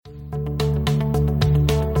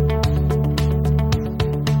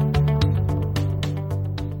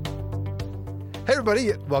Hey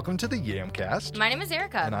everybody, welcome to the Yamcast. My name is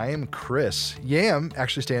Erica. And I am Chris. YAM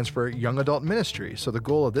actually stands for Young Adult Ministry. So the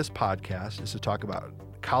goal of this podcast is to talk about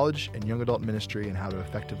college and young adult ministry and how to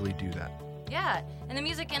effectively do that. Yeah, and the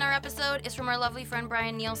music in our episode is from our lovely friend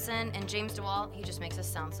Brian Nielsen and James DeWalt. He just makes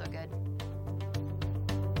us sound so good.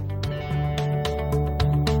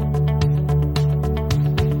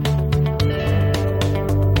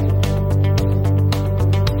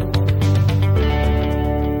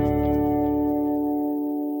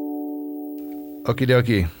 Okie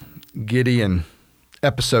dokie. Gideon,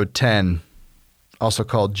 episode 10, also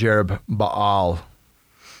called Jerub-Baal.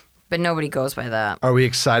 But nobody goes by that. Are we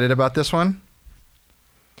excited about this one?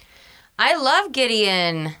 I love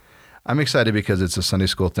Gideon. I'm excited because it's a Sunday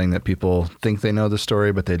school thing that people think they know the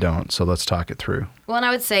story, but they don't. So let's talk it through. Well, and I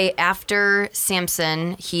would say after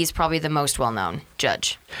Samson, he's probably the most well-known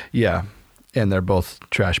judge. Yeah, and they're both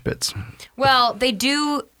trash bits. Well, they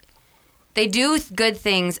do good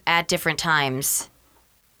things at different times.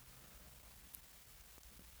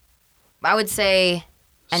 I would say,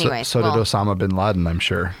 anyway. So did Osama bin Laden, I'm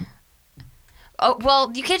sure. Oh,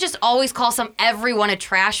 well, you can't just always call everyone a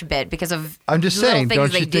trash bit because of I'm just little saying, things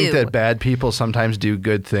don't they you think do. that bad people sometimes do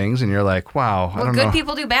good things and you're like, wow, I don't know. Good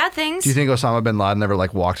people do bad things. Do you think Osama bin Laden ever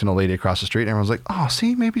walked in a lady across the street and everyone's like, oh,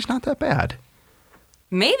 see, maybe he's not that bad?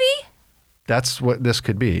 Maybe. That's what this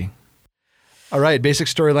could be. All right, basic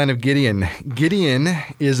storyline of Gideon. Gideon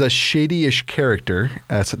is a shady-ish character.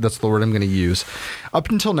 That's the word I'm going to use. Up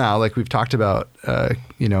until now, like we've talked about,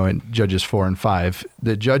 in Judges 4 and 5,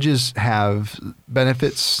 the judges have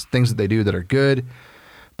benefits, things that they do that are good.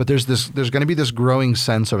 But there's going to be this growing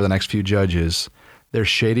sense over the next few judges. They're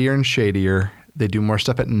shadier and shadier. They do more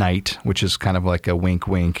stuff at night, which is kind of like a wink,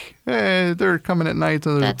 wink. Hey, they're coming at night.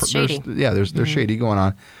 That's shady. There's shady going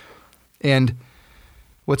on. And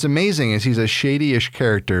what's amazing is he's a shady-ish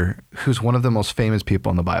character who's one of the most famous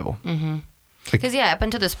people in the Bible. Because, up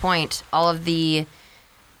until this point, there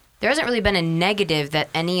hasn't really been a negative that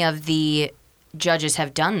any of the judges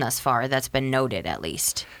have done thus far that's been noted, at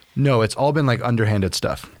least. No, it's all been underhanded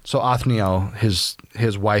stuff. So Othniel, his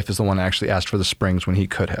wife, is the one that actually asked for the springs when he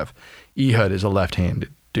could have. Ehud is a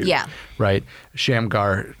left-handed dude. Yeah. Right?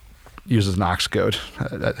 Shamgar uses an ox goad.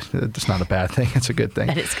 That's not a bad thing. It's a good thing.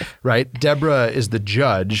 That is good. Right? Deborah is the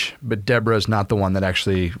judge, but Deborah is not the one that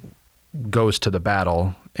actually goes to the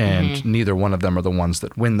battle, and neither one of them are the ones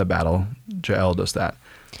that win the battle. Jael does that.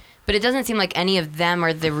 But it doesn't seem like any of them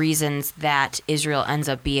are the reasons that Israel ends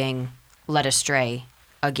up being led astray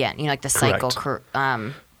again. The cycle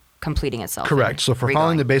completing itself. Correct. So if we're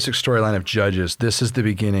following the basic storyline of Judges, this is the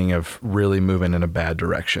beginning of really moving in a bad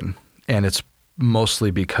direction. And it's mostly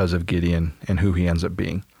because of Gideon and who he ends up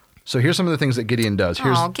being. So here's some of the things that Gideon does.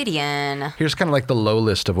 Gideon. Here's kind of the low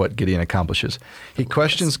list of what Gideon accomplishes. He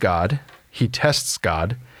questions God. He tests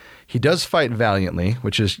God. He does fight valiantly,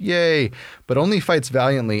 which is yay, but only fights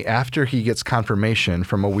valiantly after he gets confirmation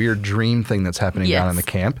from a weird dream thing that's happening down in the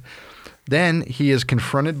camp. Then he is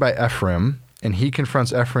confronted by Ephraim, and he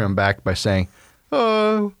confronts Ephraim back by saying,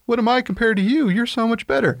 what am I compared to you? You're so much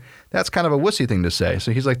better. That's kind of a wussy thing to say.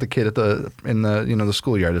 So he's like the kid in the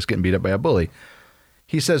schoolyard that's getting beat up by a bully.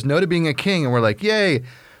 He says no to being a king, and we're like, yay.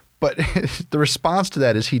 But the response to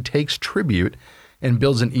that is he takes tribute and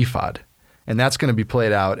builds an ephod. And that's going to be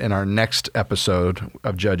played out in our next episode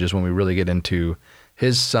of Judges when we really get into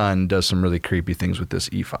his son does some really creepy things with this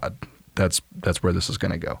ephod. That's where this is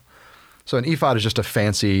going to go. So an ephod is just a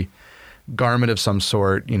fancy garment of some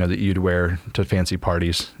sort, that you'd wear to fancy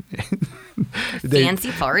parties.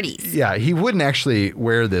 Fancy parties. Yeah, he wouldn't actually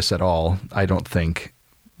wear this at all, I don't think.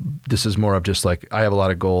 This is more of just I have a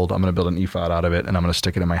lot of gold, I'm going to build an ephod out of it, and I'm going to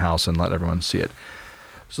stick it in my house and let everyone see it.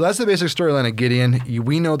 So that's the basic storyline of Gideon.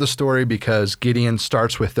 We know the story because Gideon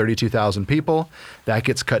starts with 32,000 people. That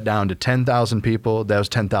gets cut down to 10,000 people. Those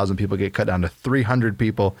 10,000 people get cut down to 300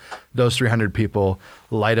 people. Those 300 people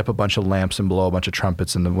light up a bunch of lamps and blow a bunch of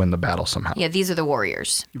trumpets and then win the battle somehow. Yeah, these are the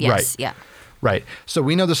warriors. Yes, right. Yeah. Right. So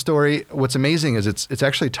we know the story. What's amazing is it's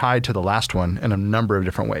actually tied to the last one in a number of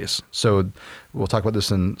different ways. So we'll talk about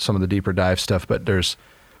this in some of the deeper dive stuff, but there's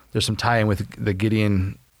some tie-in with the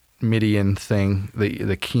Gideon Midian thing,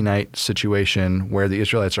 the Kenite situation where the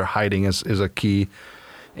Israelites are hiding is a key.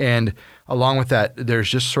 And along with that,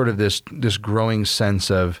 there's just sort of this growing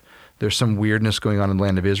sense of there's some weirdness going on in the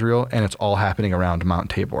land of Israel, and it's all happening around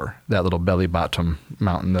Mount Tabor, that little belly bottom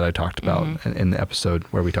mountain that I talked about in the episode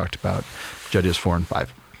where we talked about Judges 4 and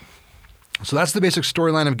 5. So that's the basic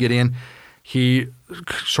storyline of Gideon. He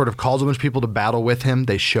sort of calls a bunch of people to battle with him.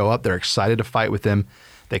 They show up. They're excited to fight with him.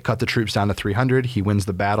 They cut the troops down to 300. He wins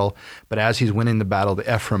the battle. But as he's winning the battle,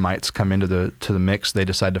 the Ephraimites come into the mix. They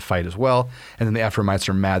decide to fight as well. And then the Ephraimites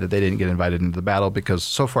are mad that they didn't get invited into the battle because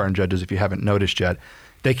so far in Judges, if you haven't noticed yet,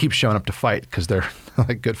 they keep showing up to fight because they're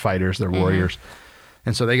like good fighters. They're warriors.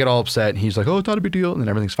 And so they get all upset. And he's like, oh, it's not a big deal. And then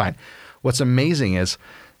everything's fine. What's amazing is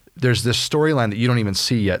there's this storyline that you don't even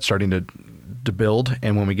see yet starting to build.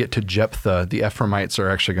 And when we get to Jephthah, the Ephraimites are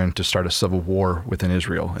actually going to start a civil war within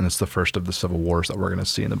Israel. And it's the first of the civil wars that we're going to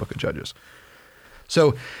see in the book of Judges.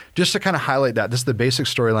 So just to kind of highlight that, this is the basic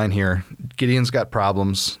storyline here. Gideon's got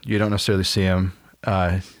problems. You don't necessarily see him.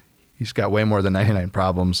 He's got way more than 99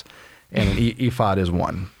 problems. And an ephod is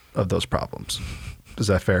one of those problems. Is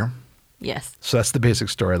that fair? Yes. So that's the basic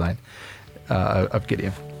storyline of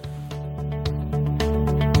Gideon.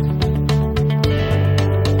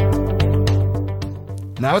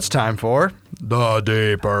 Now it's time for the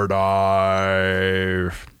deeper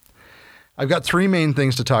dive. I've got three main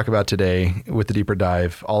things to talk about today with the deeper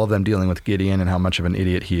dive, all of them dealing with Gideon and how much of an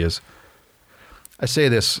idiot he is. I say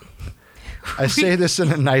this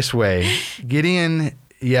in a nice way. Gideon,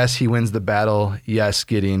 yes, he wins the battle. Yes,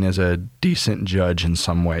 Gideon is a decent judge in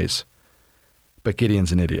some ways, but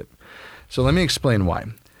Gideon's an idiot. So let me explain why.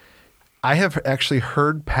 I have actually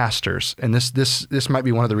heard pastors, and this might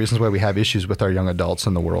be one of the reasons why we have issues with our young adults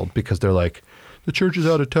in the world, because they're like, the church is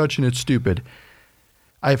out of touch and it's stupid.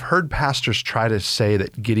 I've heard pastors try to say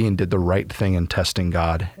that Gideon did the right thing in testing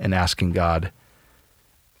God and asking God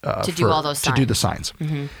to do all those signs. To do the signs.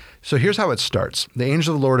 Mm-hmm. So here's how it starts. The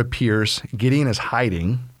angel of the Lord appears. Gideon is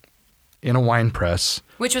hiding in a wine press.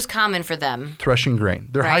 Which was common for them. Threshing grain.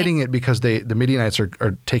 They're right? hiding it because the Midianites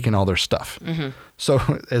are taking all their stuff. Mm-hmm.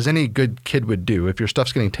 So as any good kid would do, if your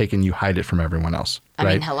stuff's getting taken, you hide it from everyone else. I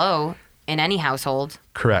mean, hello, in any household.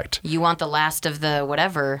 Correct. You want the last of the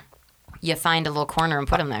whatever, you find a little corner and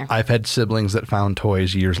put them there. I've had siblings that found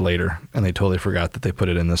toys years later, and they totally forgot that they put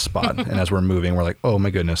it in this spot. And as we're moving, we're like, oh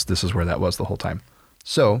my goodness, this is where that was the whole time.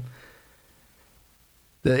 So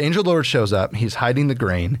the angel of the Lord shows up. He's hiding the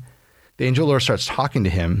grain. The angel of the Lord starts talking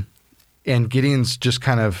to him, and Gideon's just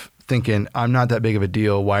kind of thinking, I'm not that big of a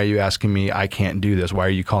deal. Why are you asking me? I can't do this. Why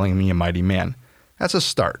are you calling me a mighty man? That's a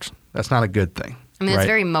start. That's not a good thing. I mean, right? It's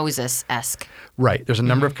very Moses-esque. Right. There's a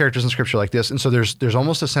number of characters in Scripture like this. And so there's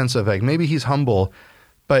almost a sense of like, maybe he's humble,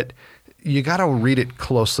 but you got to read it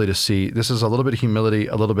closely to see this is a little bit of humility,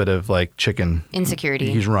 a little bit of like chicken.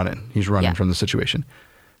 Insecurity. He's running from the situation.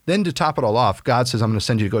 Then to top it all off, God says, I'm going to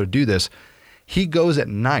send you to go to do this. He goes at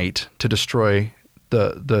night to destroy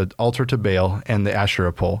the altar to Baal and the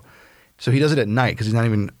Asherah pole. So he does it at night because he's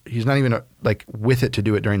not even like with it to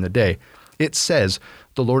do it during the day. It says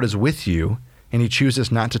the Lord is with you, and he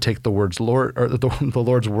chooses not to take the Lord's word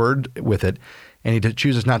with it, and he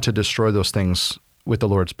chooses not to destroy those things with the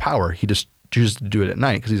Lord's power. He just chooses to do it at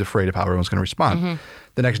night because he's afraid of how everyone's going to respond. Mm-hmm.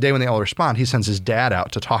 The next day when they all respond, he sends his dad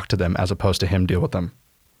out to talk to them as opposed to him deal with them.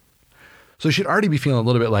 So you should already be feeling a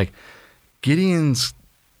little bit like Gideon's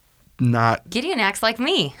not... Gideon acts like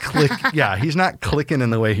me. Yeah, he's not clicking in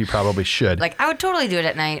the way he probably should. Like, I would totally do it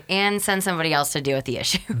at night and send somebody else to deal with the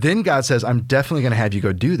issue. Then God says, I'm definitely going to have you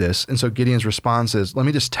go do this. And so Gideon's response is, let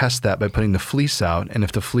me just test that by putting the fleece out. And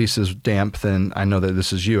if the fleece is damp, then I know that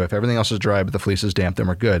this is you. If everything else is dry but the fleece is damp, then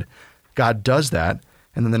we're good. God does that.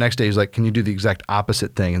 And then the next day he's like, can you do the exact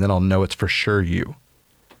opposite thing? And then I'll know it's for sure you.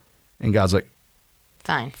 And God's like,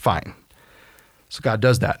 Fine. So God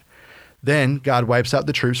does that. Then God wipes out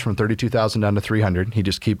the troops from 32,000 down to 300. He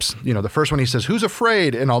just keeps, the first one he says, who's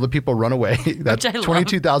afraid? And all the people run away. That's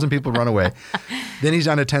 22,000 people run away. Then he's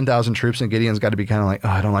down to 10,000 troops, and Gideon's got to be kind of like, oh,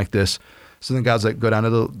 I don't like this. So then God's like, go down to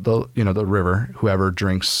the river. Whoever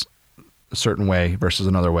drinks a certain way versus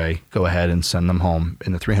another way, go ahead and send them home.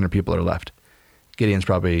 And the 300 people are left. Gideon's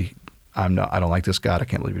probably, I don't like this, God. I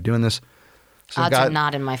can't believe you're doing this. So Odds are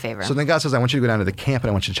not in my favor. So then God says, I want you to go down to the camp,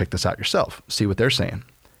 and I want you to check this out yourself. See what they're saying.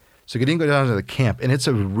 So Gideon goes down to the camp, and it's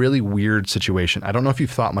a really weird situation. I don't know if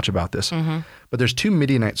you've thought much about this, but there's two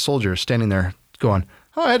Midianite soldiers standing there going,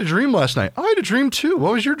 oh, I had a dream last night. I had a dream too.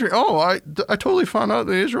 What was your dream? Oh, I totally found out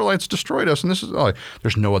the Israelites destroyed us, and this is,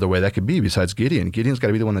 there's no other way that could be besides Gideon. Gideon's got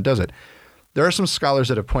to be the one that does it. There are some scholars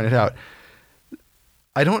that have pointed out,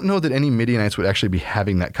 I don't know that any Midianites would actually be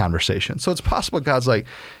having that conversation. So it's possible God's like,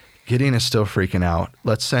 Gideon is still freaking out.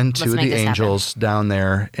 Let's send two of the angels down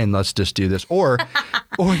there and let's just do this. Or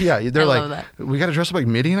yeah, they're like, we got to dress up like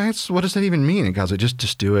Midianites? What does that even mean? And God's like,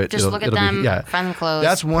 just do it. Just look at them, find them clothes.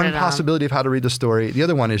 That's one possibility of how to read the story. The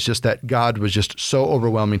other one is just that God was just so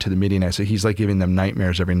overwhelming to the Midianites that he's like giving them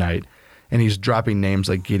nightmares every night. And he's dropping names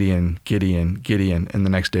like Gideon. And the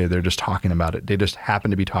next day they're just talking about it. They just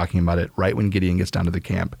happen to be talking about it right when Gideon gets down to the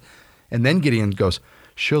camp. And then Gideon goes,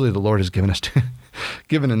 surely the Lord has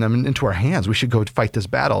given them into our hands. We should go fight this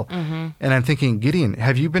battle. And I'm thinking, Gideon,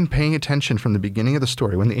 have you been paying attention from the beginning of the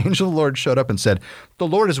story when the angel of the Lord showed up and said, the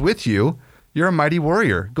Lord is with you. You're a mighty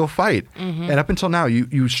warrior. Go fight. And up until now,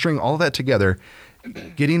 you string all that together.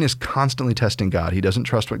 Gideon is constantly testing God. He doesn't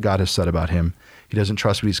trust what God has said about him. He doesn't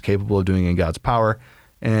trust what he's capable of doing in God's power.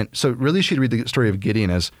 And so really you should read the story of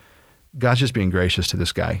Gideon as God's just being gracious to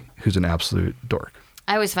this guy who's an absolute dork.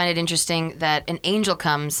 I always find it interesting that an angel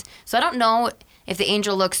comes. So I don't know if the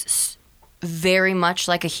angel looks very much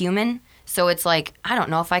like a human. So it's like, I don't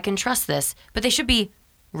know if I can trust this. But they should be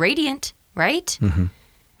radiant, right? And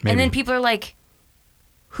then people are like,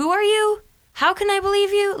 who are you? How can I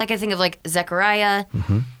believe you? Like I think of like Zechariah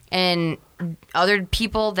and other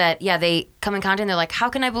people that, they come in contact and they're like, how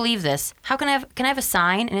can I believe this? How can I have a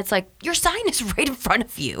sign? And it's like, your sign is right in front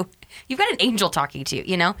of you. You've got an angel talking to you,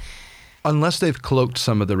 you know? Unless they've cloaked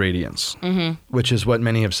some of the radiance, which is what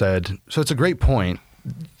many have said. So it's a great point.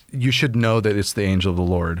 You should know that it's the angel of the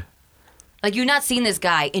Lord. Like you've not seen this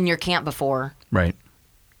guy in your camp before. Right.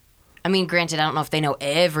 I mean, granted, I don't know if they know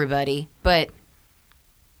everybody, but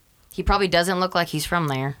he probably doesn't look like he's from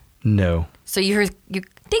there. No. So you ding,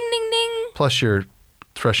 ding, ding. Plus you're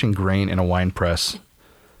threshing grain in a wine press.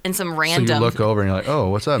 And some random. So you look over and you're like, oh,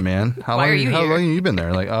 what's up, man? How long have you been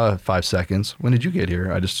there? Like, 5 seconds. When did you get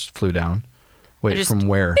here? I just flew down. Wait, from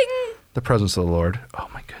where? Bing. The presence of the Lord. Oh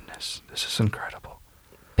my goodness. This is incredible.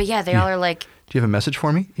 But yeah, they all are like. Do you have a message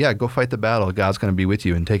for me? Yeah, go fight the battle. God's going to be with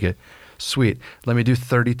you and take it. Sweet. Let me do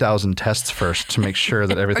 30,000 tests first to make sure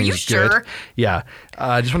that everything is good. Sure? Yeah.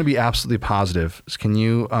 I just want to be absolutely positive. Can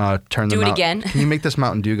you turn the Do it again. Can you make this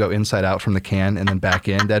Mountain Dew go inside out from the can and then back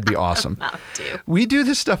in? That'd be awesome. Mountain Dew. We do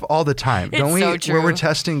this stuff all the time, don't we? So true. Where we're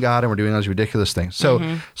testing God and we're doing those ridiculous things.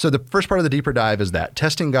 So, so the first part of the deeper dive is that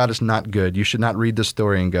testing God is not good. You should not read the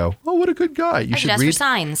story and go, "Oh, what a good guy." You should ask read for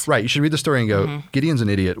signs. Right. You should read the story and go, "Gideon's an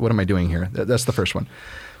idiot. What am I doing here?" That's the first one.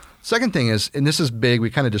 Second thing is, and this is big,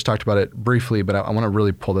 we kind of just talked about it briefly, but I want to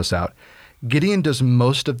really pull this out. Gideon does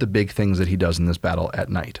most of the big things that he does in this battle at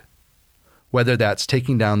night. Whether that's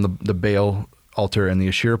taking down the Baal altar and the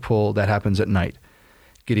Asherah pole, that happens at night.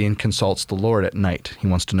 Gideon consults the Lord at night. He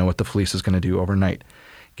wants to know what the fleece is going to do overnight.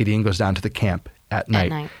 Gideon goes down to the camp at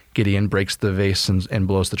night. Gideon breaks the vase and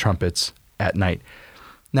blows the trumpets at night.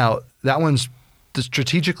 Now, that one's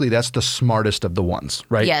strategically, that's the smartest of the ones,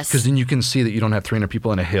 right? Yes. Because then you can see that you don't have 300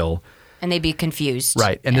 people in a hill. And they'd be confused.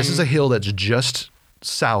 Right. And this is a hill that's just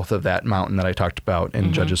south of that mountain that I talked about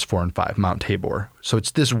in Judges 4 and 5, Mount Tabor. So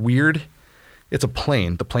it's this weird, it's a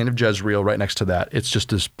plain, the plain of Jezreel right next to that. It's just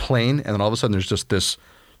this plain, and then all of a sudden there's just this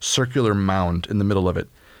circular mound in the middle of it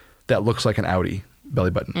that looks like an Audi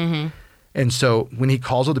belly button. And so when he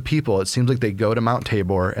calls all the people, it seems like they go to Mount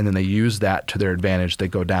Tabor and then they use that to their advantage. They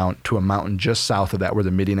go down to a mountain just south of that where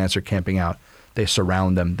the Midianites are camping out. They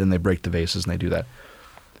surround them, then they break the vases and they do that.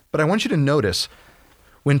 But I want you to notice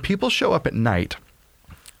when people show up at night,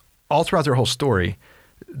 all throughout their whole story,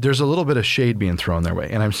 there's a little bit of shade being thrown their way.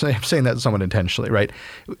 And I'm saying that somewhat intentionally, right?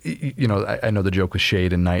 You know, I know the joke with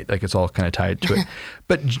shade and night, like it's all kind of tied to it.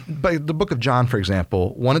 But by the book of John, for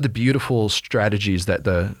example, one of the beautiful strategies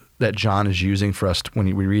that John is using for us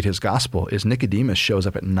when we read his gospel is Nicodemus shows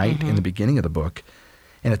up at night in the beginning of the book.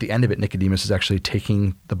 And at the end of it, Nicodemus is actually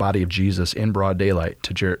taking the body of Jesus in broad daylight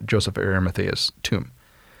to Joseph of Arimathea's tomb.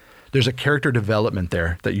 There's a character development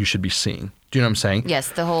there that you should be seeing. Do you know what I'm saying? Yes,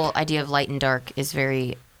 the whole idea of light and dark is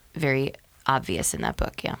very, very obvious in that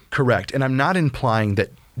book, yeah. Correct. And I'm not implying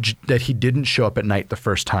that he didn't show up at night the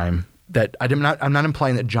first time. I'm not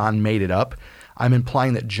implying that John made it up. I'm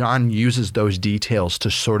implying that John uses those details to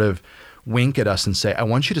sort of wink at us and say, I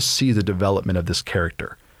want you to see the development of this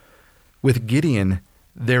character. With Gideon,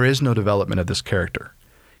 there is no development of this character.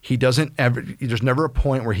 There's never a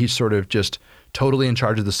point where he's sort of just totally in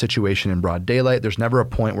charge of the situation in broad daylight. There's never a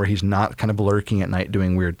point where he's not kind of lurking at night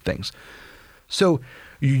doing weird things. So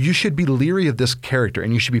you should be leery of this character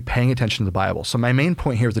and you should be paying attention to the Bible. So my main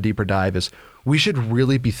point here with the deeper dive is we should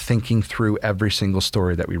really be thinking through every single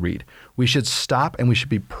story that we read. We should stop and we should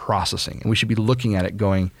be processing and we should be looking at it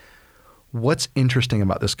going, what's interesting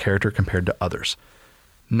about this character compared to others?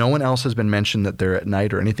 No one else has been mentioned that they're at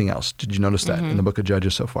night or anything else. Did you notice that in the book of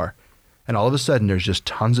Judges so far? And all of a sudden, there's just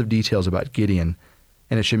tons of details about Gideon,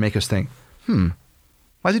 and it should make us think,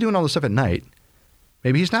 why is he doing all this stuff at night?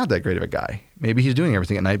 Maybe he's not that great of a guy. Maybe he's doing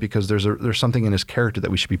everything at night because there's something in his character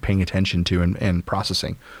that we should be paying attention to and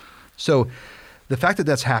processing. So the fact that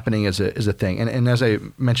that's happening is a thing. And as I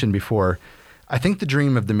mentioned before, I think the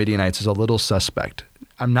dream of the Midianites is a little suspect.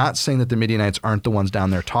 I'm not saying that the Midianites aren't the ones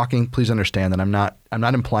down there talking. Please understand that I'm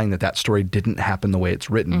not implying that story didn't happen the way it's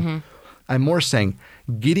written. I'm more saying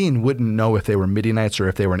Gideon wouldn't know if they were Midianites or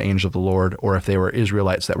if they were an angel of the Lord or if they were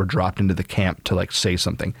Israelites that were dropped into the camp to like say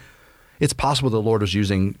something. It's possible the Lord was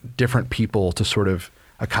using different people to sort of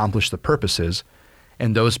accomplish the purposes.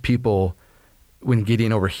 And those people, when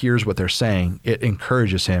Gideon overhears what they're saying, it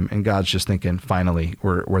encourages him. And God's just thinking, finally,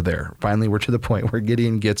 we're there. Finally, we're to the point where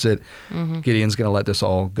Gideon gets it. Mm-hmm. Gideon's going to let this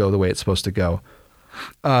all go the way it's supposed to go.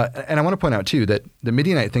 And I want to point out, too, that the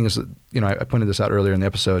Midianite thing is, I pointed this out earlier in the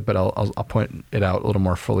episode, but I'll point it out a little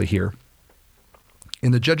more fully here.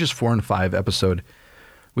 In the Judges 4 and 5 episode,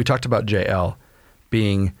 we talked about Jael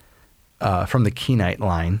being from the Kenite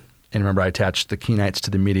line. And remember, I attached the Kenites to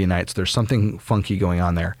the Midianites. There's something funky going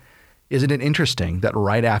on there. Isn't it interesting that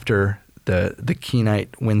right after the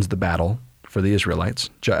Kenite wins the battle for the Israelites,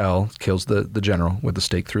 Jael kills the general with the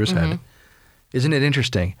stake through his head? Isn't it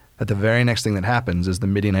interesting that the very next thing that happens is the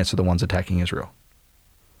Midianites are the ones attacking Israel?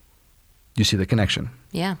 You see the connection?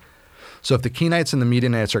 Yeah. So if the Kenites and the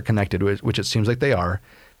Midianites are connected, which it seems like they are,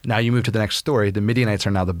 now you move to the next story, the Midianites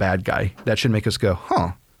are now the bad guy. That should make us go,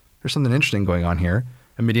 there's something interesting going on here.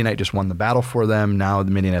 A Midianite just won the battle for them. Now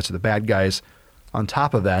the Midianites are the bad guys. On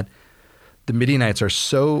top of that, the Midianites are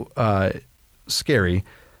so scary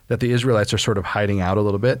that the Israelites are sort of hiding out a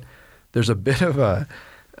little bit. There's a bit of a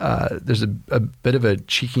bit of a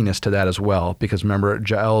cheekiness to that as well, because remember,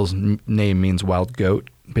 Jael's name means wild goat,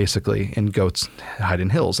 basically, and goats hide in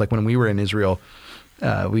hills. Like when we were in Israel,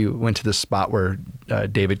 we went to this spot where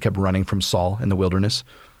David kept running from Saul in the wilderness.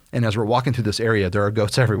 And as we're walking through this area, there are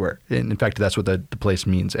goats everywhere. And in fact, that's what the place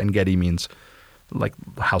means. En Gedi means like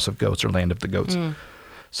house of goats or land of the goats.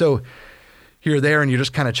 So you're there and you're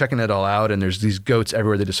just kind of checking it all out. And there's these goats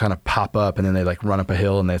everywhere. They just kind of pop up and then they like run up a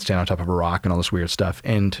hill and they stand on top of a rock and all this weird stuff.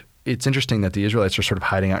 And it's interesting that the Israelites are sort of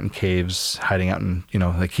hiding out in caves, hiding out in,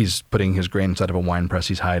 like he's putting his grain inside of a wine press.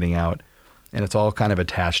 He's hiding out. And it's all kind of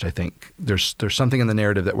attached, I think. There's something in the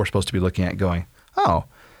narrative that we're supposed to be looking at going,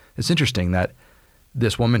 it's interesting that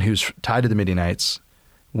this woman who's tied to the Midianites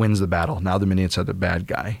wins the battle. Now the Midianites are the bad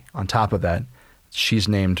guy. On top of that, she's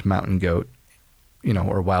named mountain goat,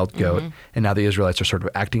 or wild goat. And now the Israelites are sort of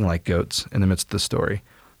acting like goats in the midst of the story.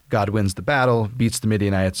 God wins the battle, beats the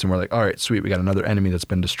Midianites, and we're like, all right, sweet, we got another enemy that's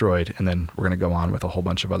been destroyed. And then we're going to go on with a whole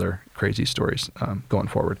bunch of other crazy stories going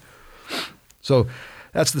forward. So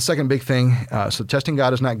that's the second big thing. So testing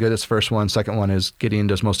God is not good. That's the first one. Second one is Gideon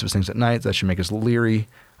does most of his things at night. That should make us leery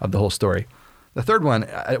of the whole story. The third one,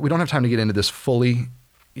 we don't have time to get into this fully.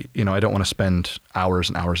 I don't want to spend hours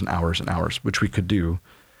and hours and hours and hours, which we could do,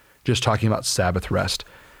 just talking about Sabbath rest.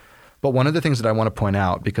 But one of the things that I want to point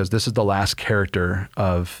out, because this is the last character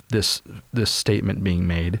of this statement being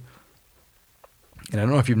made, and I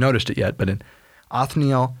don't know if you've noticed it yet, but in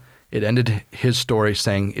Othniel, it ended his story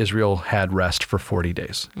saying Israel had rest for 40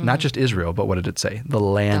 days. Not just Israel, but what did it say? The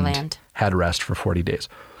land had rest for 40 days,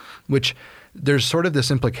 which there's sort of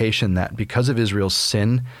this implication that because of Israel's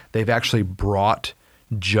sin, they've actually brought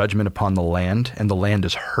judgment upon the land, and the land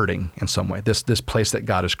is hurting in some way. This place that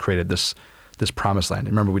God has created, this promised land.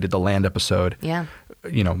 Remember, we did the land episode,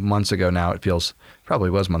 months ago now. It probably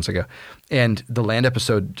was months ago. And the land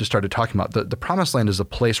episode just started talking about the promised land is a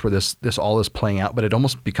place where this all is playing out, but it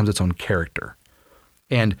almost becomes its own character.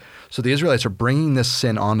 And so the Israelites are bringing this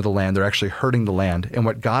sin onto the land. They're actually hurting the land. And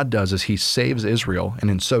what God does is he saves Israel,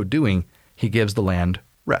 and in so doing, he gives the land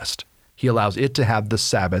rest. He allows it to have the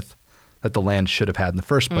Sabbath that the land should have had in the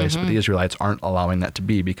first place, but the Israelites aren't allowing that to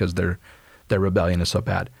be because their rebellion is so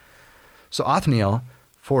bad. So Othniel,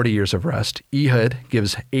 40 years of rest. Ehud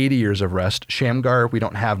gives 80 years of rest. Shamgar, we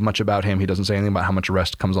don't have much about him. He doesn't say anything about how much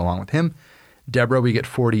rest comes along with him. Deborah, we get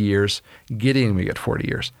 40 years. Gideon, we get 40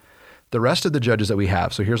 years. The rest of the judges that we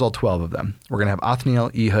have, so here's all 12 of them. We're going to have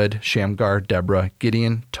Othniel, Ehud, Shamgar, Deborah,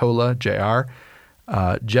 Gideon, Tola, Jair,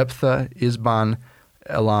 Jephthah, Isban,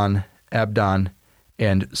 Elon, Abdon,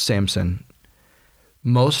 and Samson.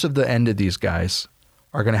 Most of the end of these guys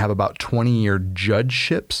are going to have about 20-year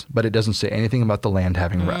judgeships, but it doesn't say anything about the land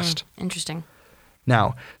having rest. Interesting.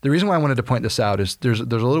 Now, the reason why I wanted to point this out is there's a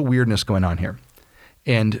little weirdness going on here.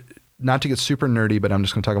 And not to get super nerdy, but I'm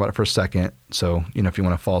just going to talk about it for a second. So, if you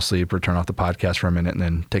want to fall asleep or turn off the podcast for a minute and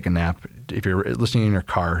then take a nap. If you're listening in your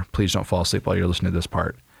car, please don't fall asleep while you're listening to this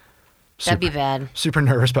part. That'd be bad. Super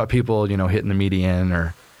nervous about people, hitting the median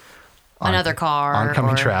or another car.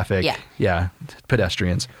 Oncoming traffic. Yeah.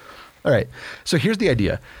 Pedestrians. All right. So here's the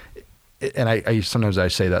idea. And I sometimes I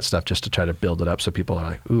say that stuff just to try to build it up so people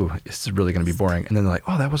are like, ooh, this is really going to be boring. And then they're like,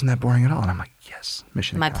 oh, that wasn't that boring at all. And I'm like, yes,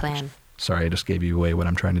 mission accomplished. My plan. Sorry, I just gave you away what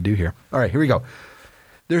I'm trying to do here. All right, here we go.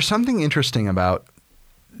 There's something interesting about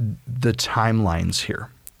the timelines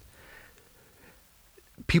here.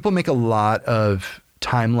 People make a lot of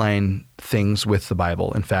timeline things with the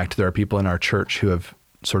Bible. In fact, there are people in our church who have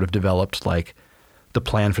sort of developed like the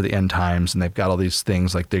plan for the end times, and they've got all these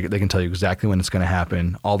things like they can tell you exactly when it's going to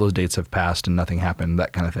happen. All those dates have passed and nothing happened,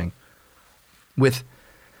 that kind of thing. With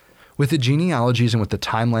the genealogies and with the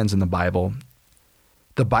timelines in the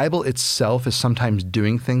Bible itself is sometimes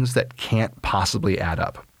doing things that can't possibly add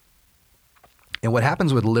up. And what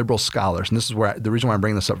happens with liberal scholars, and this is where the reason why I'm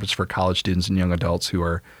bringing this up is for college students and young adults who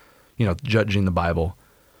are, judging the Bible,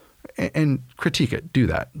 and critique it, do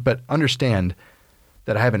that. But understand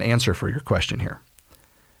that I have an answer for your question here.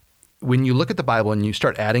 When you look at the Bible and you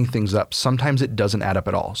start adding things up, sometimes it doesn't add up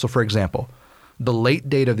at all. So for example, the late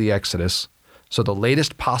date of the Exodus, so the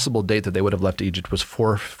latest possible date that they would have left Egypt was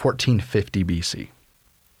 1450 BC.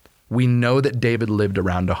 We know that David lived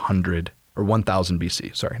around 100 or 1000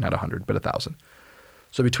 BC. Sorry, not 100, but 1000.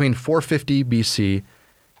 So between 450 BC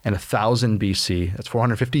and 1000 BC, that's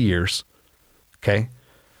 450 years, okay?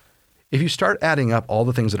 If you start adding up all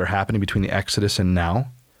the things that are happening between the Exodus and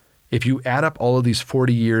now, if you add up all of these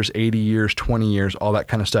 40 years, 80 years, 20 years, all that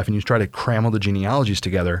kind of stuff, and you try to cram all the genealogies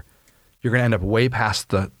together, you're going to end up way past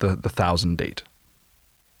the 1000 date.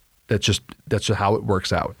 That's just how it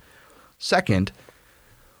works out. Second,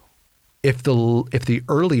 if the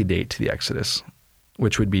early date to the Exodus,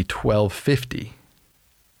 which would be 1250,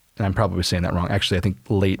 and I'm probably saying that wrong. Actually, I think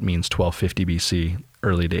late means 1250 BC.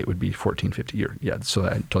 Early date would be 1450. Yeah, so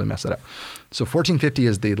I totally messed that up. So 1450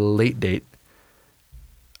 is the late date.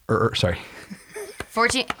 Sorry.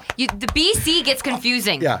 14. The BC gets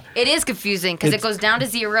confusing. Yeah. It is confusing because it goes down to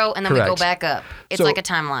 0 and then correct. we go back up. It's like a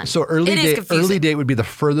timeline. So early date would be the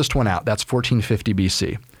furthest one out. That's 1450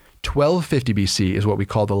 BC. 1250 BC is what we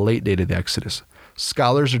call the late date of the Exodus.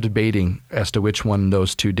 Scholars are debating as to which one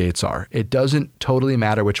those two dates are. It doesn't totally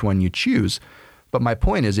matter which one you choose, but my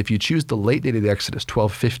point is if you choose the late date of the Exodus,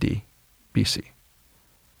 1250 BC,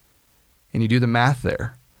 and you do the math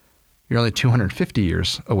there, you're only 250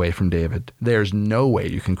 years away from David. There's no way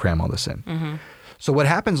you can cram all this in. Mm-hmm. So what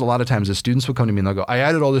happens a lot of times is students will come to me and they'll go, I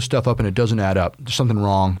added all this stuff up and it doesn't add up. There's something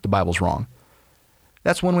wrong. The Bible's wrong.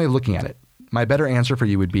 That's one way of looking at it. My better answer for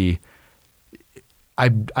you would be,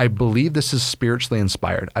 I believe this is spiritually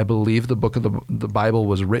inspired. I believe the book of the Bible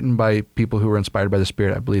was written by people who were inspired by the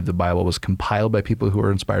Spirit. I believe the Bible was compiled by people who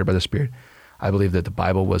were inspired by the Spirit. I believe that the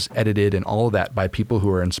Bible was edited and all of that by people who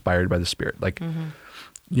were inspired by the Spirit. Like,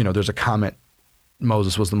 there's a comment,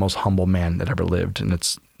 Moses was the most humble man that ever lived,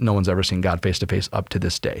 and no one's ever seen God face to face up to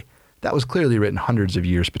this day. That was clearly written hundreds of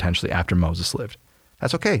years potentially after Moses lived.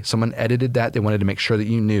 That's okay. Someone edited that. They wanted to make sure that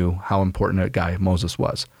you knew how important a guy Moses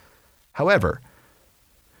was. However,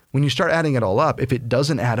 when you start adding it all up, if it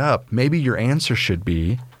doesn't add up, maybe your answer should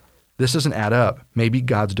be, this doesn't add up. Maybe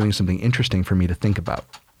God's doing something interesting for me to think about.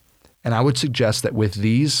 And I would suggest that with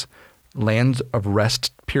these land of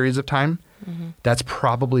rest periods of time, that's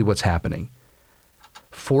probably what's happening.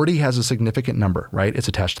 40 has a significant number, right? It's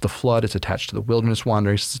attached to the flood. It's attached to the wilderness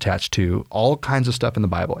wanderings. It's attached to all kinds of stuff in the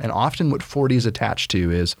Bible. And often what 40 is attached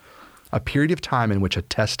to is a period of time in which a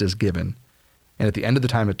test is given. And at the end of the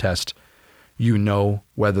time of test, you know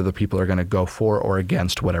whether the people are going to go for or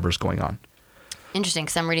against whatever's going on. Interesting,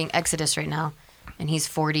 because I'm reading Exodus right now, and he's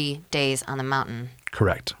 40 days on the mountain.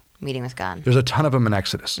 Correct. Meeting with God. There's a ton of them in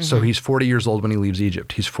Exodus. So he's 40 years old when he leaves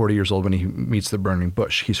Egypt. He's 40 years old when he meets the burning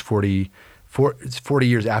bush. He's 40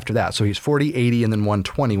 years after that. So he's 40, 80, and then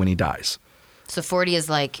 120 when he dies. So 40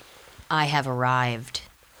 is like, I have arrived.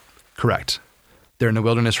 Correct. They're in the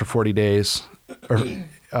wilderness for 40 days,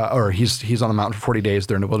 or he's on the mountain for 40 days.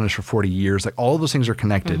 They're in the wilderness for 40 years. Like all of those things are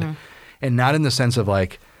connected, and not in the sense of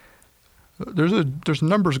like there's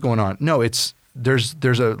numbers going on. No,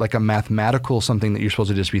 there's a mathematical something that you're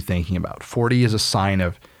supposed to just be thinking about. 40 is a sign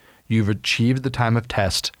of you've achieved the time of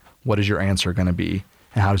test. What is your answer going to be,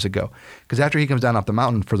 and how does it go? Because after he comes down off the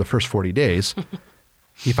mountain for the first 40 days.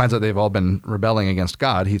 He finds out they've all been rebelling against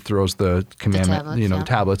God. He throws the commandment, the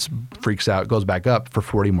tablets, freaks out, goes back up for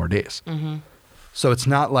 40 more days. So it's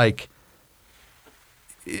not like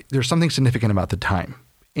there's something significant about the time.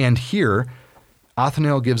 And here,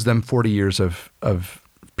 Othniel gives them 40 years of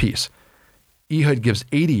peace. Ehud gives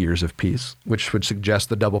 80 years of peace, which would suggest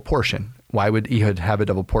the double portion. Why would Ehud have a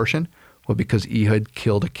double portion? Well, because Ehud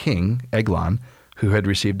killed a king, Eglon, who had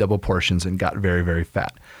received double portions and got very, very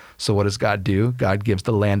fat. So what does God do? God gives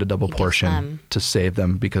the land a double portion to save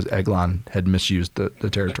them because Eglon had misused the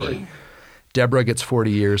territory. Deborah gets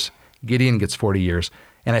 40 years. Gideon gets 40 years.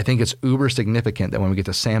 And I think it's uber significant that when we get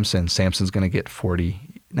to Samson, Samson's going to get 40,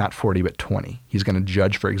 not 40, but 20. He's going to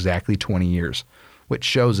judge for exactly 20 years, which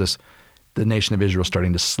shows us the nation of Israel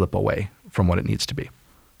starting to slip away from what it needs to be.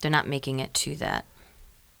 They're not making it to that.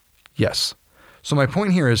 Yes. So my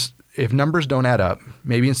point here is if numbers don't add up,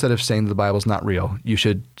 maybe instead of saying the Bible's not real, you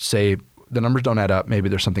should say the numbers don't add up. Maybe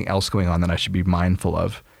there's something else going on that I should be mindful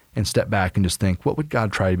of, and step back and just think, what would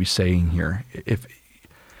God try to be saying here? If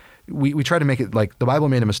we try to make it like the Bible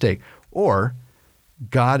made a mistake, or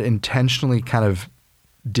God intentionally kind of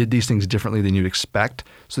did these things differently than you'd expect,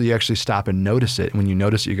 so that you actually stop and notice it. And when you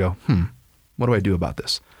notice it, you go, what do I do about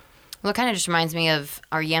this? Well, it kind of just reminds me of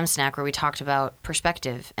our Yam Snack where we talked about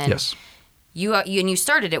perspective. And Yes. You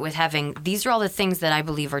started it with having, these are all the things that I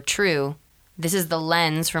believe are true. This is the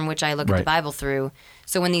lens from which I look at the Right. Bible through.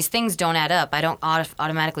 So when these things don't add up, I don't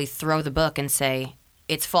automatically throw the book and say,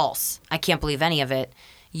 it's false. I can't believe any of it.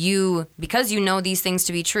 Because you know these things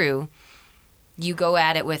to be true, you go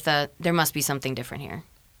at it with there must be something different here.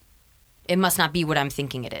 It must not be what I'm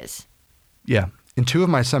thinking it is. Yeah. And two of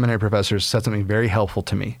my seminary professors said something very helpful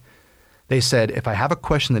to me. They said, if I have a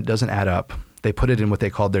question that doesn't add up, they put it in what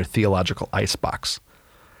they called their theological icebox.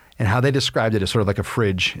 And how they described it is sort of like a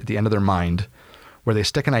fridge at the end of their mind where they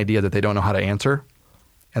stick an idea that they don't know how to answer,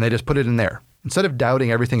 and they just put it in there. Instead of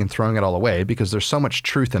doubting everything and throwing it all away, because there's so much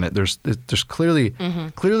truth in it, there's clearly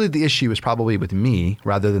the issue is probably with me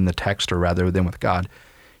rather than the text or rather than with God.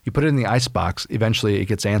 You put it in the icebox, eventually it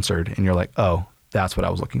gets answered, and you're like, oh, that's what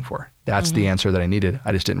I was looking for. That's the answer that I needed.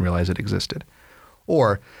 I just didn't realize it existed.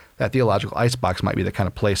 Or that theological icebox might be the kind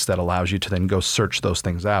of place that allows you to then go search those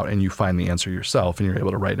things out, and you find the answer yourself, and you're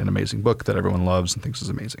able to write an amazing book that everyone loves and thinks is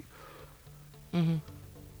amazing. Mm-hmm.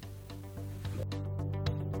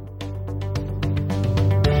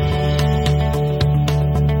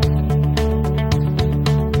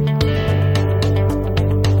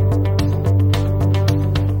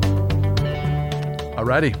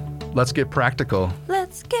 Alrighty, let's get practical.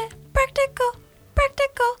 Let's get practical.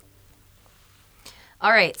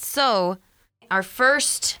 All right, so our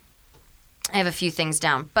first, I have a few things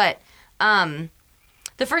down, but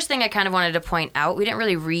the first thing I kind of wanted to point out, we didn't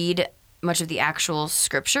really read much of the actual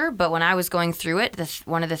scripture, but when I was going through it,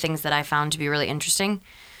 one of the things that I found to be really interesting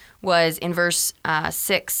was in verse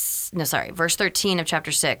 13 of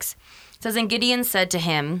chapter 6. It says, and Gideon said to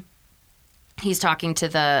him, he's talking to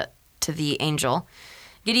the angel,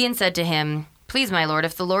 Gideon said to him, please, my Lord,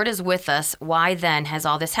 if the Lord is with us, why then has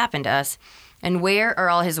all this happened to us? And where are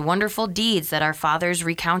all his wonderful deeds that our fathers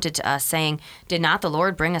recounted to us, saying, did not the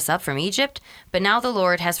Lord bring us up from Egypt? But now the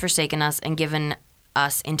Lord has forsaken us and given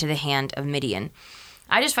us into the hand of Midian.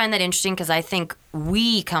 I just find that interesting because I think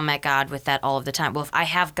we come at God with that all of the time. Well, if I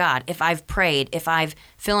have God, if I've prayed, if I've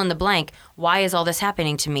fill in the blank, why is all this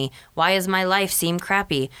happening to me? Why does my life seem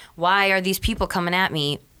crappy? Why are these people coming at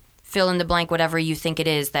me? Fill in the blank, whatever you think it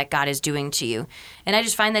is that God is doing to you. And I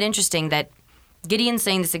just find that interesting that Gideon's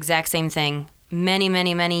saying this exact same thing many,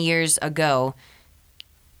 many, many years ago.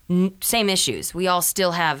 Same issues. We all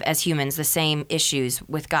still have, as humans, the same issues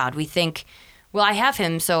with God. We think, well, I have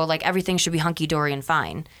him, so like everything should be hunky-dory and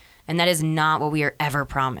fine. And that is not what we are ever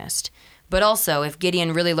promised. But also, if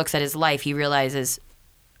Gideon really looks at his life, he realizes,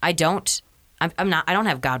 I don't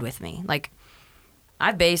have God with me. Like,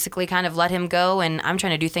 I've basically kind of let him go, and I'm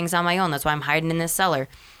trying to do things on my own. That's why I'm hiding in this cellar.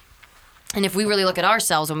 And if we really look at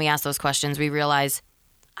ourselves when we ask those questions, we realize,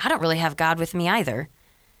 I don't really have God with me either.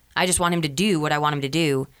 I just want him to do what I want him to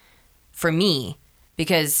do for me,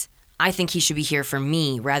 because I think he should be here for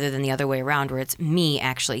me rather than the other way around, where it's me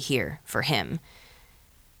actually here for him.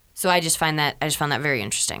 So I just found that very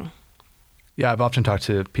interesting. Yeah, I've often talked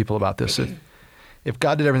to people about this. If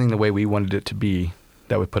God did everything the way we wanted it to be,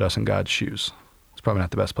 that would put us in God's shoes. It's probably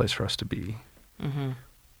not the best place for us to be. Mm-hmm.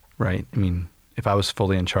 Right? I mean, if I was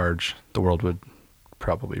fully in charge, the world would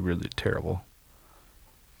probably be really terrible.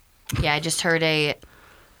 Yeah, I just heard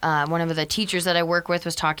one of the teachers that I work with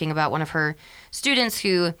was talking about one of her students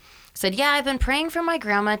who said, yeah, I've been praying for my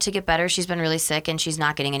grandma to get better. She's been really sick and she's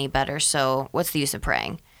not getting any better. So what's the use of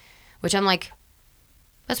praying? Which I'm like,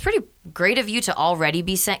 that's pretty great of you to already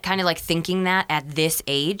be kind of like thinking that at this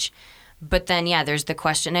age. But then, yeah, there's the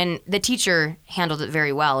question. And the teacher handled it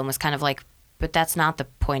very well and was kind of like, but that's not the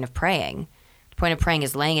point of praying. The point of praying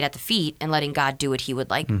is laying it at the feet and letting God do what he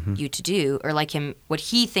would like you to do, or like him, what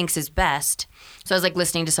he thinks is best. So I was like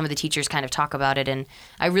listening to some of the teachers kind of talk about it, and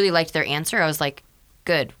I really liked their answer. I was like,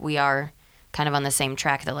 good, we are kind of on the same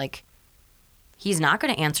track that like, he's not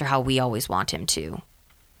going to answer how we always want him to.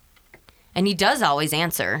 And he does always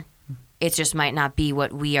answer. It just might not be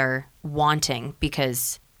what we are wanting,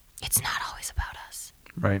 because it's not always about us.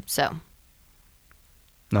 Right. So.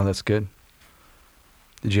 No, that's good.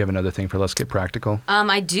 Did you have another thing for Let's Get Practical?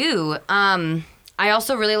 I do. I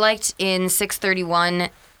also really liked in 631,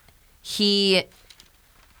 he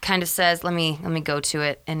kind of says, let me go to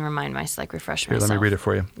it and refresh Here, myself. let me read it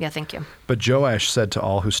for you. Yeah, thank you. But Joash said to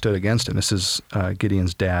all who stood against him, this is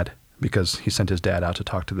Gideon's dad, because he sent his dad out to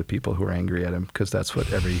talk to the people who were angry at him, because that's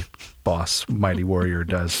what every boss, mighty warrior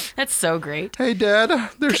does. That's so great. Hey, Dad,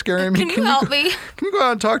 they're scaring me. Can you help me? Can you go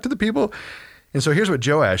out and talk to the people? And so here's what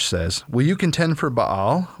Joash says. Will you contend for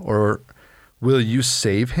Baal, or will you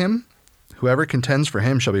save him? Whoever contends for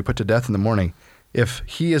him shall be put to death in the morning. If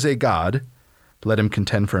he is a god, let him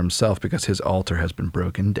contend for himself, because his altar has been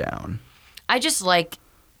broken down. I just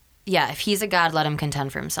if he's a god, let him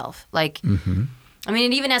contend for himself. I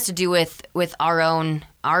mean, it even has to do with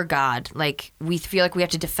our God. Like, we feel like we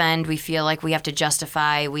have to defend. We feel like we have to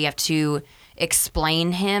justify. We have to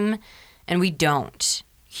explain him, and we don't.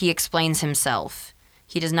 He explains himself.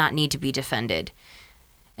 He does not need to be defended.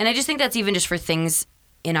 And I just think that's even just for things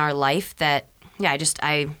in our life that,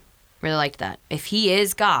 I really liked that. If he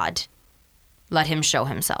is God, let him show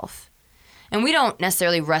himself. And we don't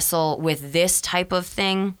necessarily wrestle with this type of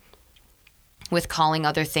thing, with calling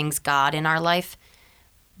other things God in our life.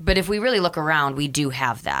 But if we really look around, we do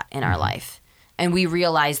have that in our life. And we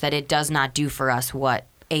realize that it does not do for us what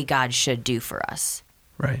a God should do for us.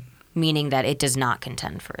 Right. Meaning that it does not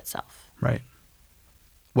contend for itself. Right.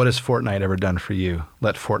 What has Fortnite ever done for you?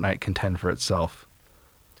 Let Fortnite contend for itself.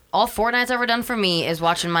 All Fortnite's ever done for me is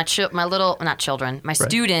watching my students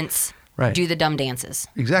do the dumb dances.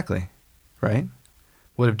 Exactly. Right.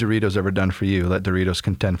 What have Doritos ever done for you? Let Doritos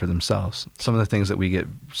contend for themselves. Some of the things that we get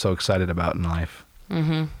so excited about in life.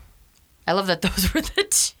 Mm-hmm. I love that those were the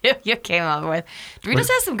two you came up with. Doritos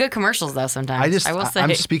has some good commercials, though, sometimes. I will say.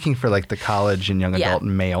 I'm speaking for like the college and young adult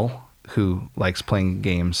male who likes playing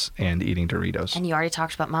games and eating Doritos. And you already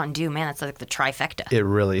talked about Mountain Dew. Man, that's like the trifecta. It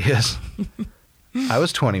really is. I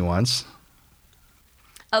was 20 once.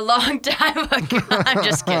 A long time ago. I'm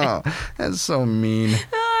just kidding. That's so mean.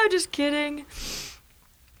 Oh, just kidding.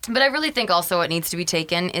 But I really think also what needs to be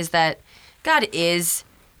taken is that God is...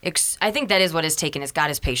 I think that is what is taken, is God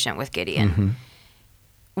is patient with Gideon.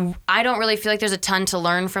 Mm-hmm. I don't really feel like there's a ton to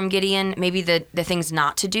learn from Gideon. Maybe the things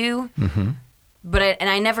not to do. Mm-hmm. But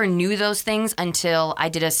I never knew those things until I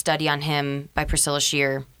did a study on him by Priscilla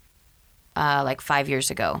Shear like 5 years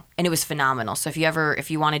ago. And it was phenomenal. So if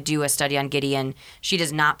you want to do a study on Gideon, she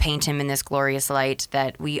does not paint him in this glorious light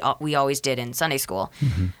that we always did in Sunday school.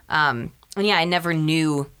 Mm-hmm. And I never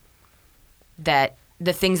knew that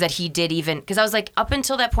the things that he did, even because I was like, up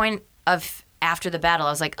until that point of after the battle, I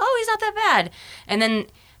was like, oh, he's not that bad. And then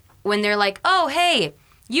when they're like, oh, hey,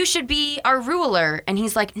 you should be our ruler. And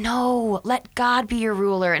he's like, no, let God be your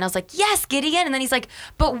ruler. And I was like, yes, Gideon. And then he's like,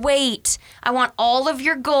 but wait, I want all of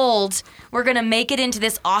your gold. We're going to make it into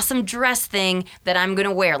this awesome dress thing that I'm going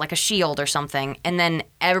to wear, like a shield or something. And then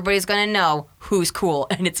everybody's going to know who's cool,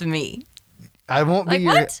 and it's me. I won't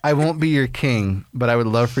be your king, but I would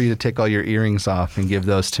love for you to take all your earrings off and give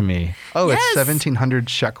those to me. Oh, yes. It's 1,700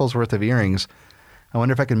 shekels worth of earrings. I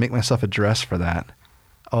wonder if I can make myself a dress for that.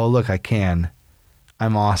 Oh, look, I can.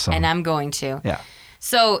 I'm awesome. And I'm going to. Yeah.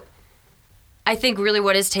 So I think really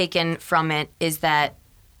what is taken from it is that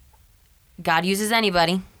God uses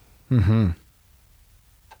anybody. Mm-hmm.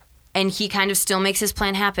 And he kind of still makes his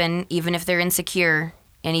plan happen, even if they're insecure.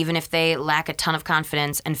 And even if they lack a ton of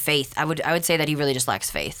confidence and faith, I would say that he really just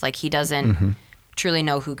lacks faith. Like, he doesn't truly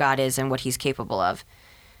know who God is and what he's capable of.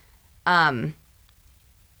 And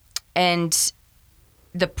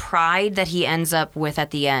the pride that he ends up with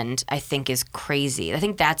at the end, I think, is crazy. I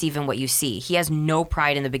think that's even what you see. He has no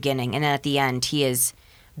pride in the beginning, and then at the end, he is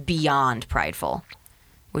beyond prideful,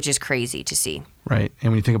 which is crazy to see. Right.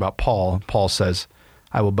 And when you think about Paul says,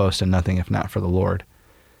 I will boast in nothing if not for the Lord.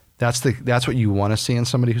 That's what you want to see in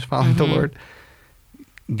somebody who's following the Lord.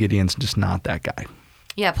 Gideon's just not that guy.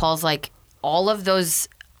 Yeah, Paul's like, all of those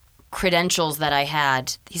credentials that I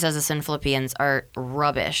had, he says this in Philippians, are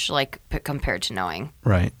rubbish, like, compared to knowing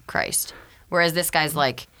Christ. Whereas this guy's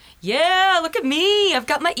like, yeah, look at me, I've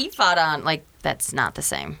got my ephod on. Like, that's not the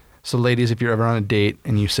same. So ladies, if you're ever on a date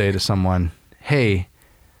and you say to someone, hey,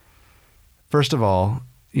 first of all,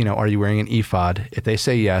 are you wearing an ephod? If they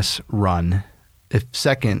say yes, run. That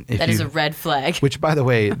is a red flag. Which, by the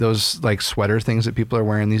way, those like sweater things that people are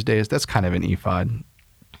wearing these days, that's kind of an ephod.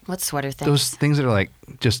 What sweater things? Those things that are like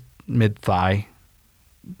just mid-thigh.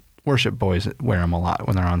 Worship boys wear them a lot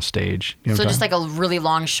when they're on stage. So just like a really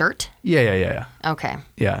long shirt? Yeah. Okay.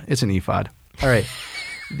 Yeah, it's an ephod. All right.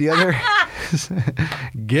 The other,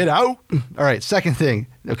 get out. All right, second thing.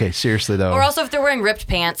 Okay, seriously though. Or also if they're wearing ripped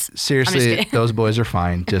pants. Seriously, those boys are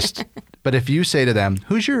fine. But if you say to them,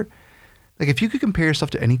 if you could compare yourself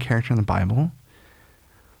to any character in the Bible,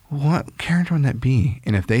 what character would that be?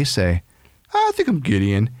 And if they say, I think I'm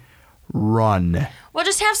Gideon. Run. Well,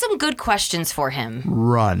 just have some good questions for him.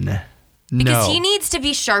 Run. Because no. he needs to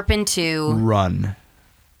be sharpened to... Run.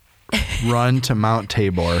 Run to Mount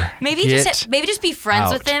Tabor. Maybe just be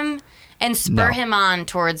friends with out. him and spur him on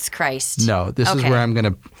towards Christ. No, this is where I'm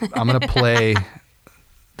gonna play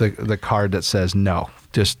the card that says no.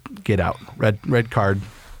 Just get out. Red card,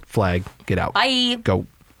 flag, get out. Bye. Go.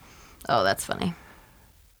 Oh, that's funny.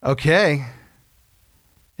 Okay.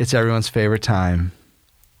 It's everyone's favorite time.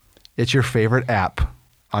 It's your favorite app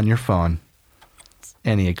on your phone.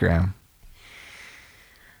 Enneagram.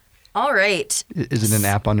 All right. Is it an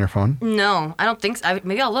app on your phone? No, I don't think so.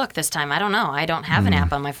 Maybe I'll look this time. I don't know. I don't have an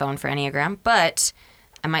app on my phone for Enneagram, but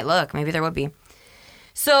I might look. Maybe there would be.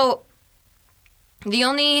 So the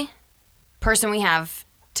only person we have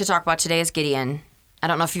to talk about today is Gideon. I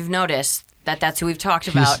don't know if you've noticed that's who we've talked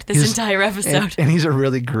about this entire episode. And he's a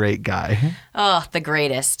really great guy. Oh, the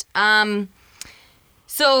greatest.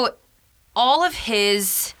 So all of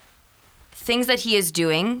his things that he is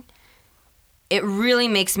doing, it really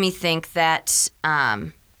makes me think that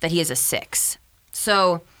that he is a 6.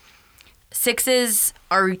 So 6s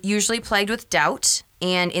are usually plagued with doubt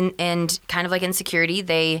and kind of like insecurity.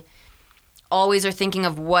 They always are thinking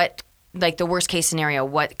of what, like the worst case scenario,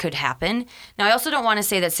 what could happen. Now, I also don't want to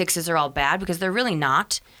say that 6s are all bad because they're really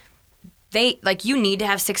not. You need to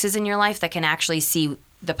have 6s in your life that can actually see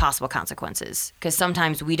the possible consequences, because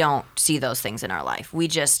sometimes we don't see those things in our life. We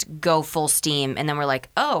just go full steam and then we're like,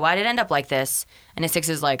 oh, why did it end up like this? And a 6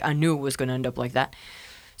 is like, I knew it was going to end up like that.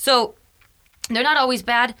 So they're not always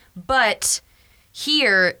bad, but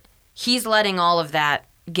here he's letting all of that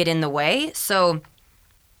get in the way. So,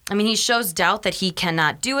 I mean, he shows doubt that he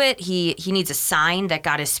cannot do it. He needs a sign that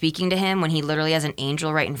God is speaking to him when he literally has an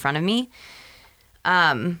angel right in front of me.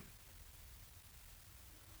 But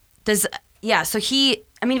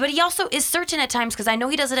he also is certain at times, because I know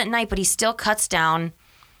he does it at night, but he still cuts down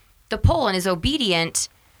the pole and is obedient.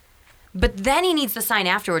 But then he needs the sign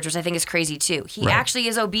afterwards, which I think is crazy too. He actually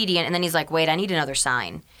is obedient, and then he's like, wait, I need another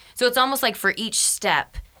sign. So it's almost like for each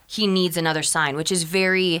step, he needs another sign, which is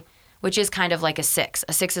kind of like a 6.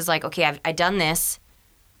 A 6 is like, okay, I've done this.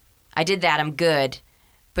 I did that. I'm good.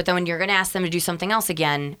 But then when you're going to ask them to do something else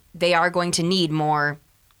again, they are going to need more,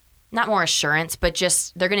 not more assurance, but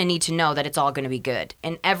just they're going to need to know that it's all going to be good.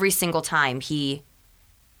 And every single time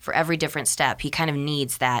for every different step, he kind of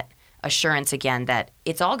needs that assurance again that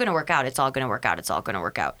it's all going to work out. It's all going to work out. It's all going to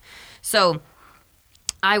work out. So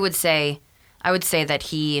I would say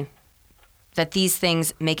that these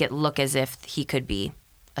things make it look as if he could be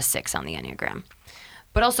a 6 on the Enneagram.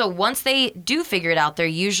 But also, once they do figure it out, they're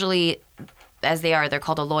usually, they're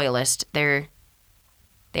called a loyalist. They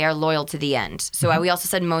are loyal to the end. So we also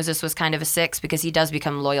said Moses was kind of a 6 because he does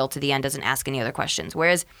become loyal to the end, doesn't ask any other questions.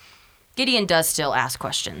 Whereas Gideon does still ask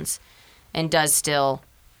questions and does still,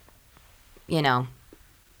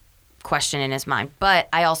 question in his mind. But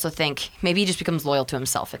I also think maybe he just becomes loyal to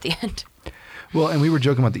himself at the end. Well, and we were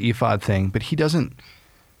joking about the ephod thing, but he doesn't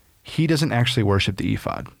actually worship the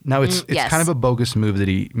ephod. Now, it's kind of a bogus move that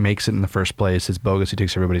he makes it in the first place. It's bogus. He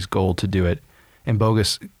takes everybody's gold to do it. And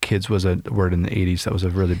bogus, kids, was a word in the 80s. That was a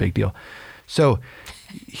really big deal. So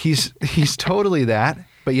he's totally that,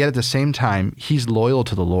 but yet at the same time, he's loyal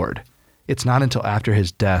to the Lord. It's not until after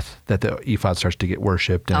his death that the ephod starts to get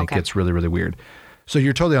worshipped, and it gets really, really weird. So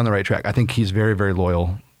you're totally on the right track. I think he's very, very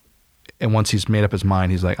loyal. And once he's made up his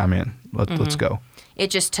mind, he's like, I'm in. Let's go.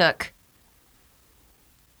 It just took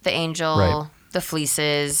the angel, the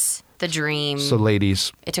fleeces, the dream. So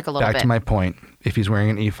ladies, it took a little bit. Back to my point. If he's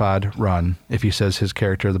wearing an ephod, run. If he says his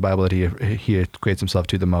character of the Bible that he equates himself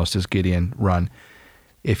to the most is Gideon, run.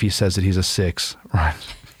 If he says that he's a 6, run.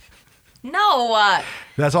 No.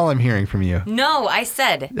 That's all I'm hearing from you. No, I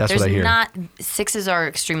said. That's what I hear. 6s are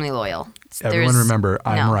extremely loyal. Everyone remember,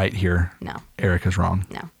 I'm right here. No. Erica's wrong.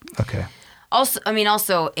 No. Okay.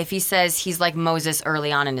 Also, if he says he's like Moses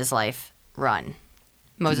early on in his life, run.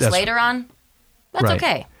 Moses later on, that's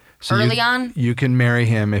okay. So early on, you can marry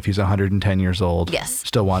him if he's 110 years old. Yes.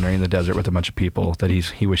 Still wandering in the desert with a bunch of people that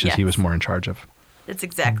he wishes he was more in charge of. That's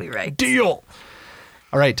exactly right. Deal.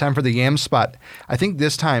 All right, time for the yam spot. I think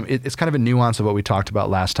this time it's kind of a nuance of what we talked about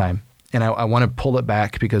last time. And I want to pull it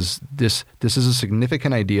back because this is a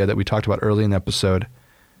significant idea that we talked about early in the episode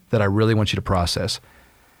that I really want you to process.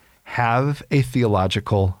 Have a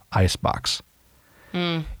theological icebox.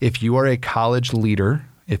 If you are a college leader,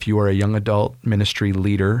 if you are a young adult ministry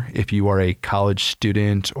leader, if you are a college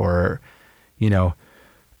student or,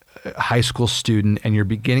 a high school student, and you're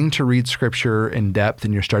beginning to read scripture in depth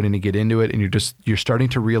and you're starting to get into it and you're starting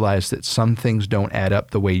to realize that some things don't add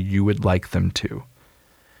up the way you would like them to.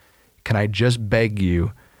 can I just beg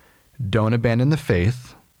you, don't abandon the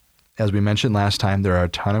faith. As we mentioned last time, there are a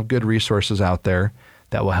ton of good resources out there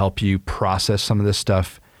that will help you process some of this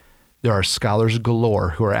stuff. There are scholars galore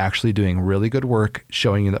who are actually doing really good work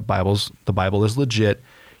showing you that the Bible is legit.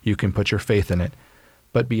 You can put your faith in it.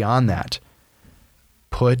 But beyond that,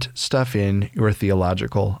 put stuff in your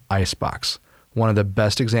theological icebox. One of the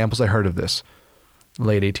best examples I heard of this,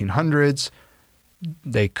 late 1800s,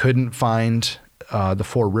 they couldn't find the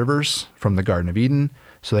 4 rivers from the Garden of Eden,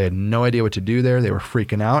 so they had no idea what to do there. They were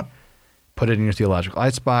freaking out. Put it in your theological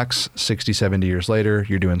icebox. 60, 70 years later,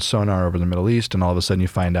 you're doing sonar over the Middle East, and all of a sudden you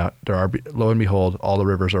find out there are, lo and behold, all the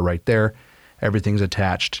rivers are right there. Everything's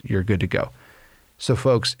attached. You're good to go. So,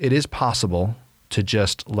 folks, it is possible to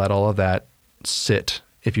just let all of that sit.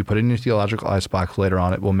 If you put it in your theological icebox later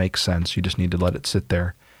on, it will make sense. You just need to let it sit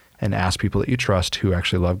there and ask people that you trust who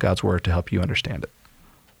actually love God's word to help you understand it.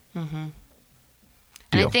 Mm-hmm.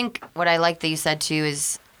 And I think what I like that you said too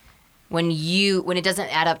is when it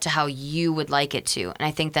doesn't add up to how you would like it to. And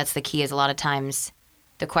I think that's the key, is a lot of times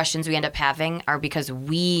the questions we end up having are because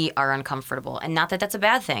we are uncomfortable. And not that that's a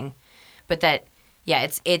bad thing, but that, yeah,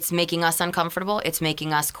 it's making us uncomfortable. It's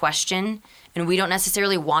making us question. And we don't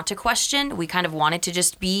necessarily want to question. We kind of want it to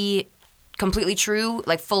just be completely true,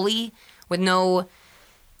 like fully, with no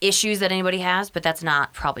issues that anybody has. But that's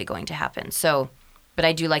not probably going to happen. So, but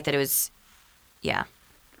I do like that it was, yeah,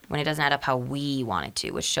 when it doesn't add up how we want it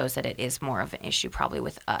to, which shows that it is more of an issue probably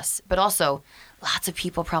with us. But also, lots of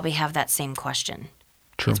people probably have that same question.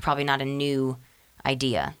 True. It's probably not a new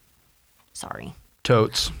idea. Sorry.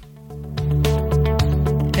 Totes.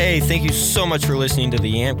 Hey, thank you so much for listening to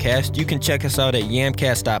the Yamcast. You can check us out at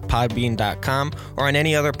yamcast.podbean.com or on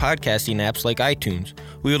any other podcasting apps like iTunes.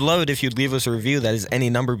 We would love it if you'd leave us a review that is any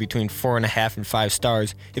number between 4.5 and 5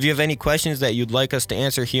 stars. If you have any questions that you'd like us to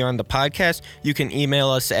answer here on the podcast, you can email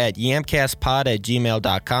us at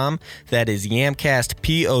yamcastpod@gmail.com. That is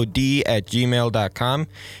yamcastpod@gmail.com.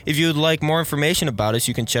 If you would like more information about us,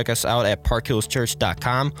 you can check us out at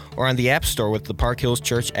parkhillschurch.com or on the App Store with the Park Hills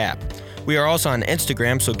Church app. We are also on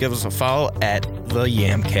Instagram, so give us a follow at the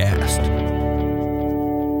Yamcast.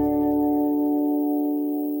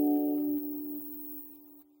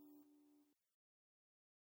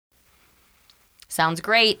 Sounds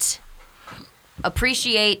great.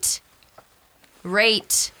 Appreciate.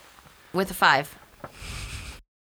 Rate with a 5.